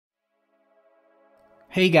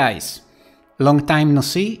Hey guys, long time no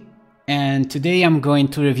see, and today I'm going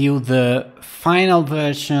to review the final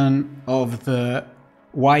version of the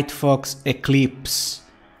WhiteFox Eclipse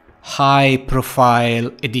high profile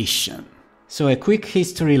edition. So a quick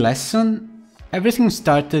history lesson. Everything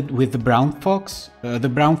started with the Brown Fox. The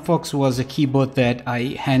Brown Fox was a keyboard that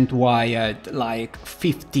I hand wired like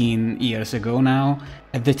 15 years ago now.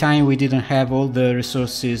 At the time we didn't have all the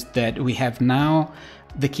resources that we have now.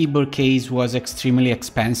 The keyboard case was extremely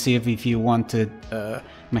expensive if you wanted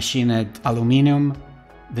machined aluminum.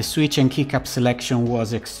 The switch and keycap selection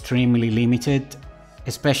was extremely limited,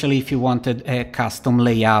 especially if you wanted a custom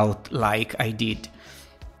layout like I did.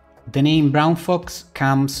 The name Brown Fox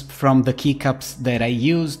comes from the keycaps that I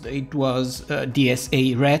used. It was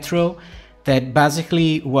DSA Retro, that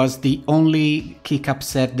basically was the only keycap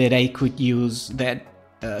set that I could use that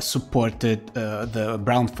supported the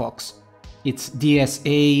Brown Fox. It's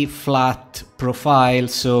DSA flat profile,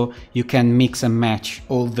 so you can mix and match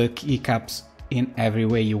all the keycaps in every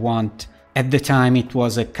way you want. At the time it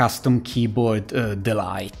was a custom keyboard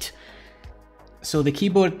delight. So the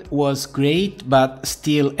keyboard was great, but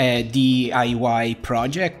still a DIY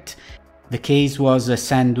project. The case was a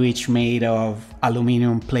sandwich made of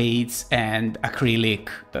aluminum plates and acrylic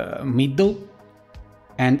middle.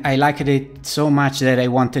 And I liked it so much that I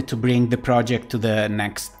wanted to bring the project to the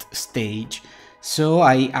next stage. So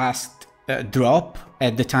I asked Drop,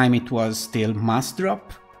 at the time it was still Mass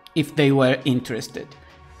Drop, if they were interested.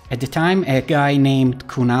 At the time a guy named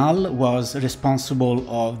Kunal was responsible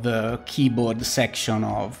of the keyboard section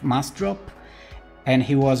of Mass Drop, and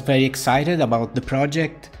he was very excited about the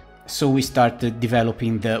project, so we started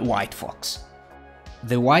developing the WhiteFox.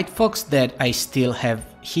 The WhiteFox that I still have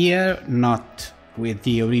here, not with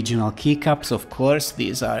the original keycaps, of course,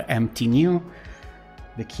 these are empty new.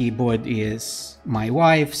 The keyboard is my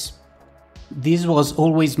wife's. This was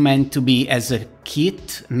always meant to be as a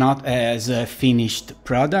kit, not as a finished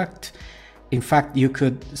product. In fact, you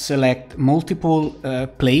could select multiple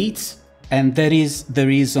plates, and that is the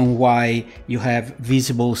reason why you have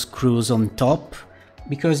visible screws on top,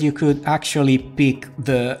 because you could actually pick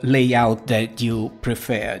the layout that you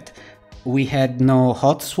preferred. We had no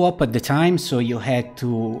hot swap at the time, so you had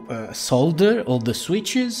to solder all the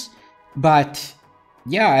switches, but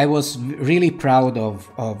yeah, I was really proud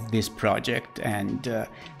of this project, and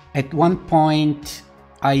at one point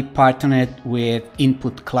I partnered with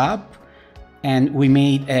Input Club and we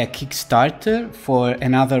made a Kickstarter for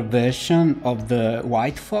another version of the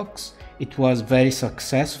WhiteFox. It was very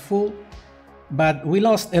successful, but we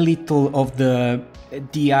lost a little of the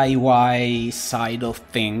DIY side of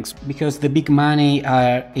things because the big money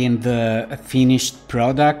are in the finished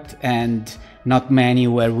product and not many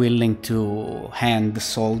were willing to hand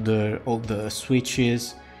solder all the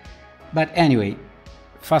switches. But anyway,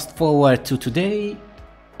 fast forward to today.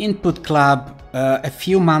 Input Club a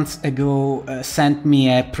few months ago sent me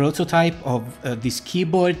a prototype of this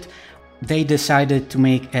keyboard. They decided to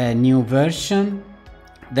make a new version.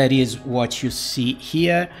 That is what you see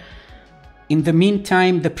here. In the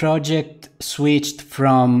meantime, the project switched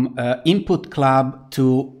from Input Club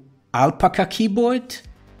to Alpaca Keyboard.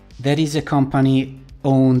 That is a company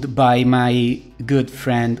owned by my good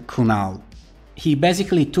friend Kunal. He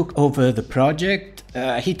basically took over the project.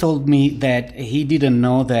 He told me that he didn't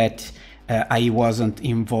know that I wasn't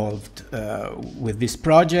involved with this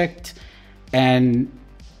project, and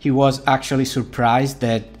he was actually surprised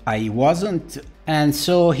that I wasn't, and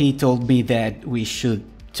so he told me that we should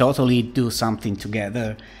totally do something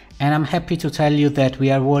together. And I'm happy to tell you that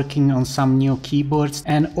we are working on some new keyboards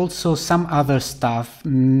and also some other stuff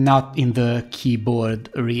not in the keyboard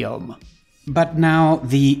realm. But now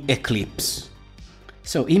the Eclipse.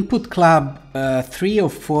 So Input Club 3 or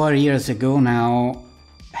 4 years ago now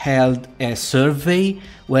held a survey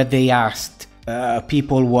where they asked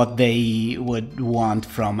people what they would want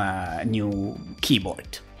from a new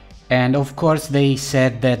keyboard. And of course they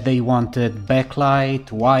said that they wanted backlight,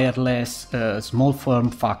 wireless, small form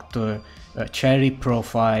factor, a cherry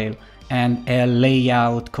profile, and a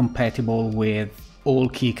layout compatible with all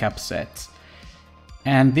keycap sets.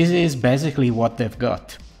 And this is basically what they've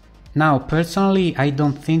got. Now, personally, I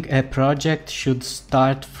don't think a project should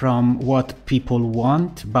start from what people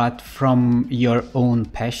want, but from your own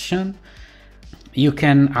passion. You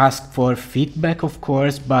can ask for feedback, of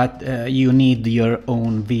course, but you need your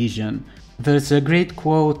own vision. There's a great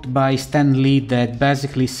quote by Stan Lee that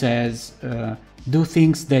basically says, do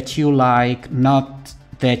things that you like, not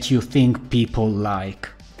that you think people like.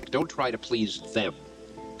 Don't try to please them,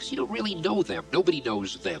 because you don't really know them. Nobody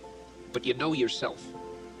knows them, but you know yourself.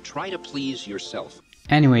 Try to please yourself.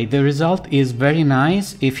 Anyway, the result is very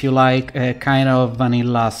nice if you like a kind of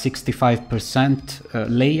vanilla 65%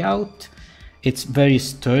 layout. It's very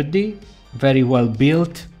sturdy, very well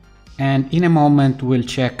built, and in a moment we'll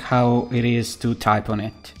check how it is to type on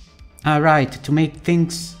it. Alright, to make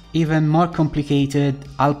things even more complicated,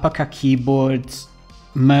 Alpaca Keyboards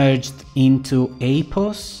merged into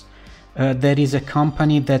Apos. There is a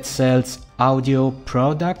company that sells audio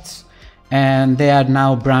products, and they are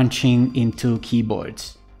now branching into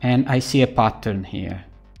keyboards. And I see a pattern here.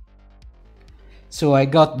 So I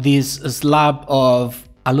got this slab of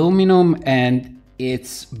aluminum and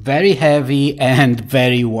it's very heavy and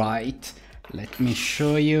very white. Let me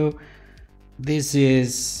show you. This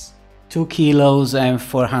is 2 kilos and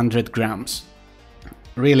 400 grams.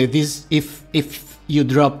 Really, this, if you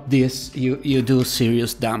drop this, you do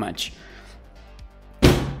serious damage.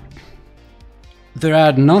 There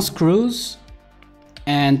are no screws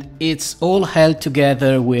and it's all held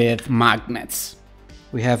together with magnets.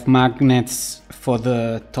 We have magnets for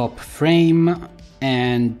the top frame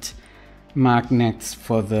and magnets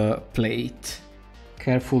for the plate.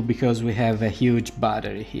 Careful because we have a huge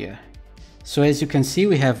battery here. So as you can see,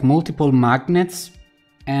 we have multiple magnets,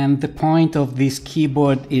 and the point of this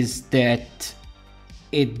keyboard is that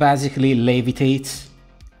it basically levitates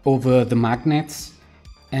over the magnets,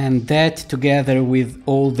 and that together with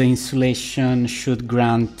all the insulation should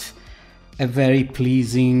grant a very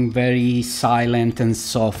pleasing, very silent and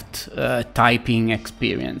soft typing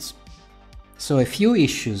experience. So a few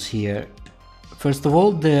issues here. First of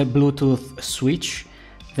all, the Bluetooth switch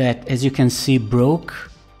that, as you can see, broke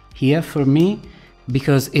here for me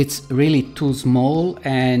because it's really too small,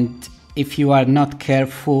 and if you are not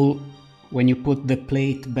careful when you put the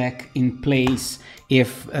plate back in place,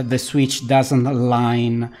 if the switch doesn't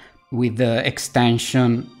align with the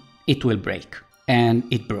extension, it will break, and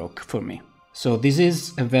it broke for me. So this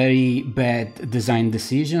is a very bad design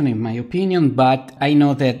decision in my opinion, but I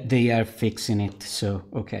know that they are fixing it, so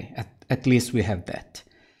okay, at least we have that.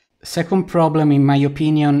 Second problem in my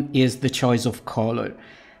opinion is the choice of color.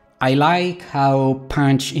 I like how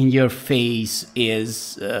punch in your face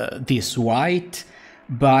is this white,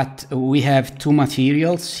 but we have two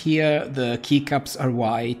materials here. The keycaps are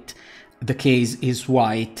white, the case is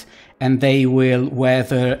white, and they will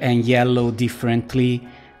weather and yellow differently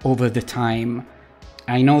over the time.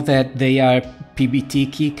 I know that they are PBT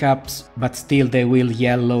keycaps, but still they will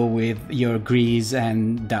yellow with your grease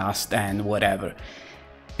and dust and whatever.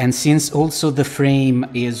 And since also the frame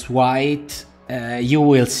is white, you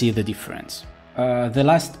will see the difference. The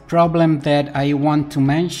last problem that I want to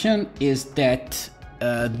mention is that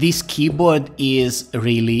this keyboard is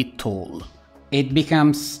really tall. It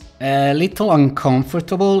becomes a little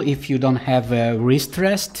uncomfortable if you don't have a wrist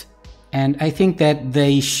rest, and I think that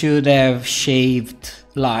they should have shaved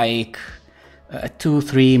like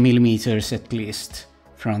 2-3 millimeters at least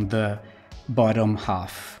from the bottom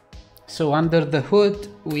half. So under the hood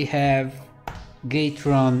we have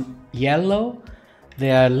Gateron yellow.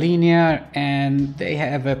 They are linear and they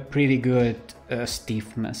have a pretty good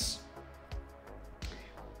stiffness.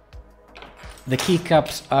 The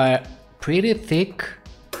keycaps are pretty thick.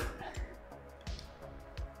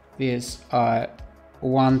 These are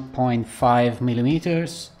 1.5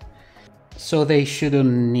 millimeters, so they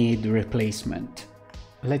shouldn't need replacement.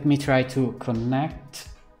 Let me try to connect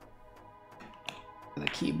the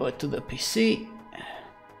keyboard to the PC.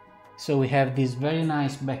 So we have this very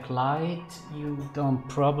nice backlight. You don't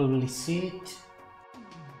probably see it.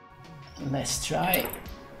 Let's try.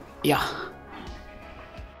 Yeah.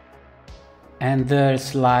 And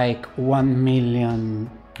there's like 1 million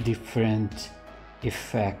different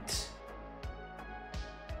effects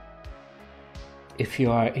if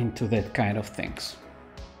you are into that kind of things.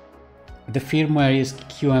 The firmware is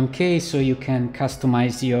QMK, so you can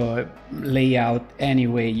customize your layout any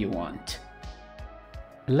way you want.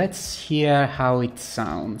 Let's hear how it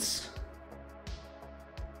sounds.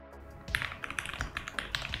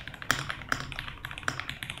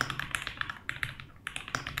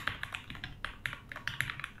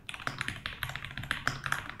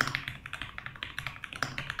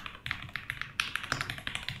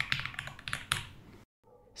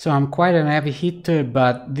 So I'm quite an heavy hitter,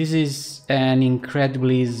 but this is an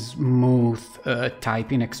incredibly smooth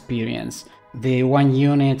typing experience. The 1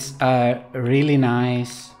 units are really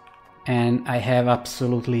nice and I have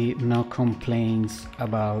absolutely no complaints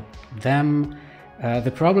about them.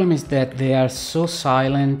 The problem is that they are so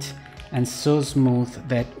silent and so smooth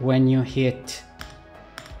that when you hit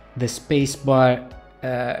the spacebar,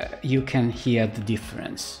 you can hear the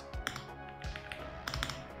difference.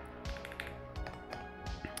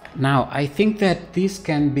 Now, I think that this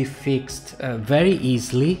can be fixed very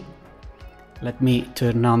easily. Let me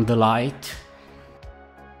turn on the light.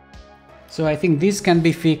 So I think this can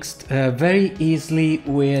be fixed very easily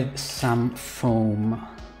with some foam.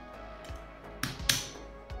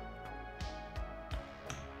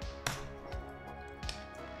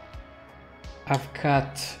 I've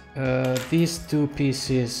cut these two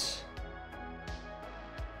pieces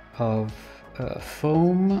of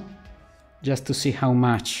foam just to see how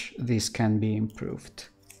much this can be improved.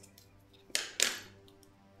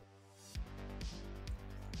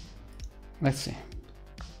 Let's see.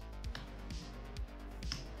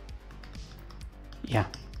 Yeah.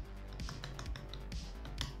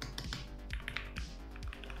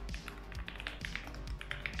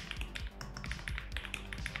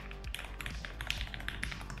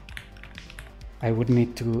 I would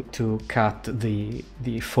need to cut the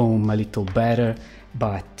foam a little better,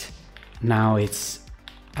 but now it's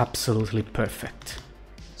absolutely perfect.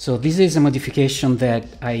 So this is a modification that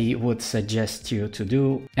I would suggest you to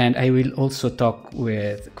do, and I will also talk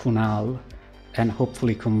with Kunal and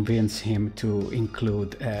hopefully convince him to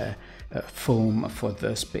include a foam for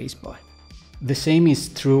the spacebar. The same is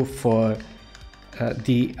true for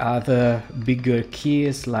the other bigger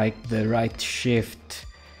keys like the right shift,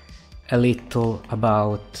 a little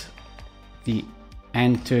about the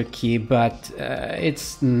enter key, but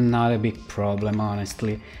it's not a big problem,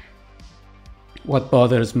 honestly. What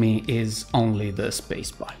bothers me is only the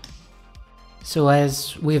spacebar. So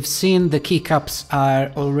as we've seen, the keycaps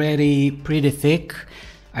are already pretty thick.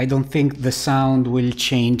 I don't think the sound will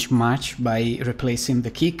change much by replacing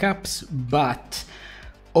the keycaps, but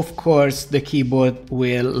of course the keyboard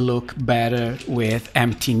will look better with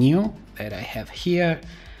empty new that I have here.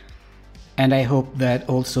 And I hope that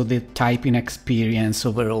also the typing experience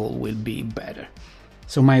overall will be better.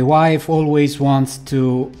 So my wife always wants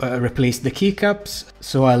to replace the keycaps,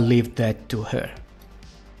 so I'll leave that to her.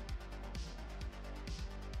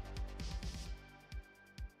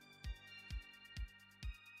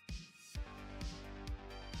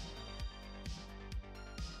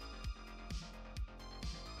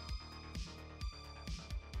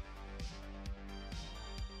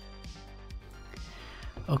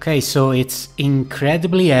 Okay, so it's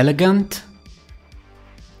incredibly elegant,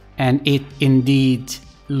 and it indeed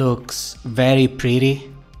looks very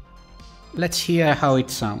pretty. Let's hear how it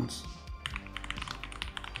sounds.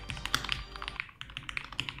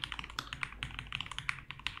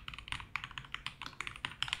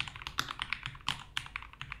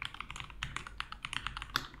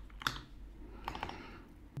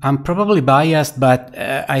 I'm probably biased, but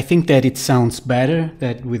I think that it sounds better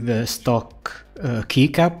than with the stock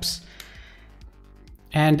keycaps.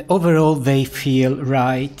 And overall they feel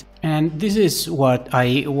right. And this is what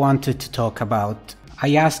I wanted to talk about.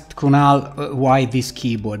 I asked Kunal why this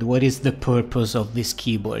keyboard, what is the purpose of this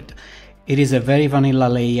keyboard. It is a very vanilla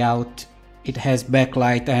layout, it has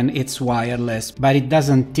backlight and it's wireless, but it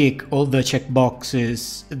doesn't tick all the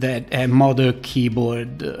checkboxes that a modern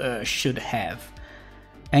keyboard should have.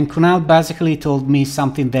 And Kunal basically told me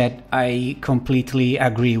something that I completely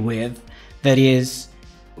agree with. That is,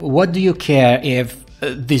 what do you care if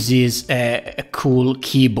this is a cool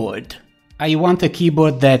keyboard? I want a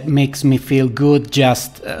keyboard that makes me feel good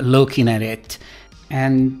just looking at it.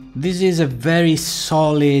 And this is a very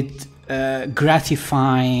solid,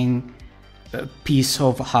 gratifying piece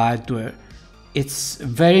of hardware. It's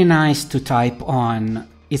very nice to type on.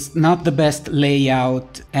 It's not the best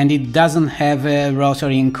layout and it doesn't have a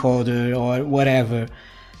rotary encoder or whatever.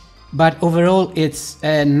 But overall it's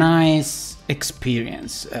a nice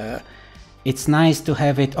experience. It's nice to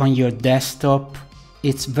have it on your desktop.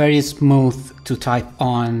 It's very smooth to type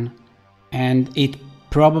on, and it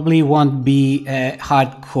probably won't be a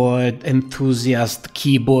hardcore enthusiast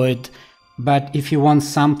keyboard, but if you want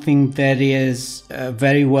something that is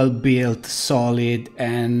very well built, solid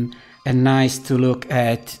and nice to look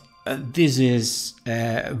at, this is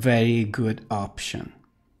a very good option.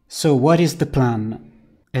 So what is the plan?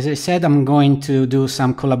 As I said, I'm going to do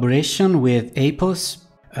some collaboration with Apos.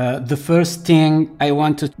 The first thing, I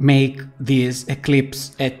want to make this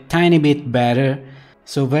Eclipse a tiny bit better.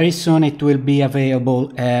 So very soon it will be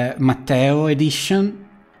available a Matteo edition.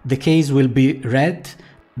 The case will be red.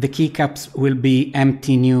 The keycaps will be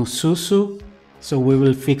empty new Susu. So we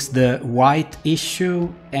will fix the white issue,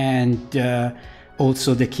 and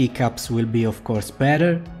also the keycaps will be of course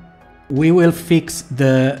better. We will fix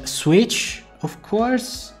the switch, of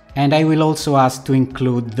course, and I will also ask to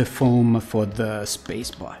include the foam for the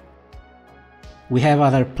spacebar. We have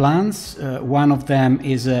other plans. One of them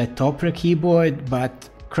is a Topre keyboard, but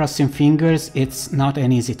crossing fingers, it's not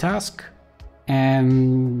an easy task.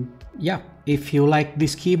 And yeah, if you like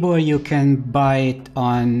this keyboard, you can buy it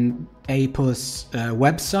on Apos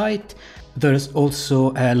website. There's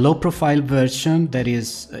also a low profile version that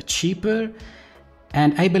is cheaper,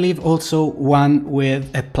 and I believe also one with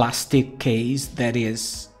a plastic case that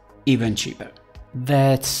is even cheaper.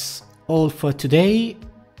 That's all for today.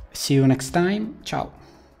 See you next time. Ciao.